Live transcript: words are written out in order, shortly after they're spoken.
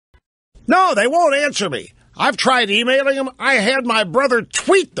No, they won't answer me. I've tried emailing them. I had my brother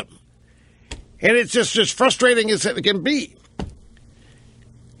tweet them. And it's just as frustrating as it can be.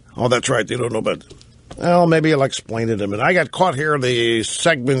 Oh, that's right. They don't know about it. Well, maybe I'll explain it to them. And I got caught here in the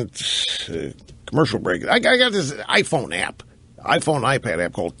segment commercial break. I got this iPhone iPad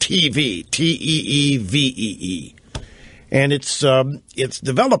app called TeeVee, T-E-E-V-E-E. And its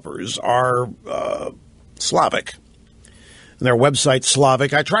developers are Slavic. And their website's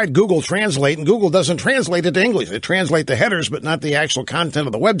Slavic. I tried Google Translate, and Google doesn't translate it to English. They translate the headers, but not the actual content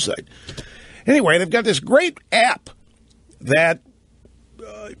of the website. Anyway, they've got this great app that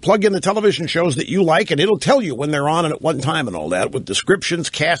plug in the television shows that you like, and it'll tell you when they're on and at one time and all that, with descriptions,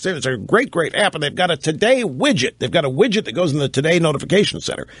 cast. It's a great, great app, and they've got a Today widget. They've got a widget that goes in the Today notification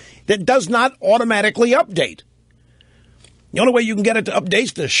center that does not automatically update. The only way you can get it to update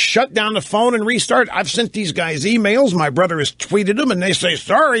is to shut down the phone and restart. I've sent these guys emails. My brother has tweeted them, and they say,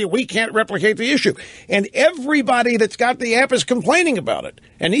 sorry, we can't replicate the issue. And everybody that's got the app is complaining about it.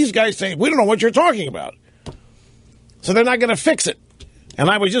 And these guys say, we don't know what you're talking about. So they're not going to fix it. And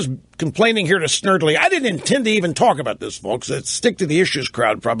I was just complaining here to Snurdly. I didn't intend to even talk about this, folks. It's stick to the issues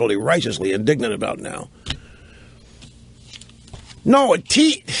crowd, probably righteously indignant about now. No,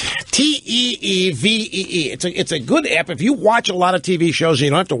 T-E-E-V-E-E. It's a good app. If you watch a lot of TV shows and you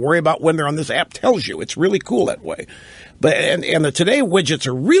don't have to worry about when they're on, this app tells you. It's really cool that way. But and the Today widgets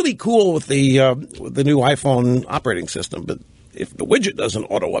are really cool with the new iPhone operating system. But if the widget doesn't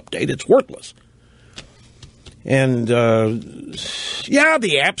auto-update, it's worthless. And, yeah,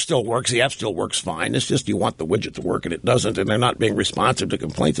 the app still works. The app still works fine. It's just you want the widget to work, and it doesn't, and they're not being responsive to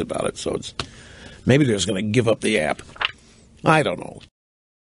complaints about it. So maybe they're just going to give up the app. I don't know.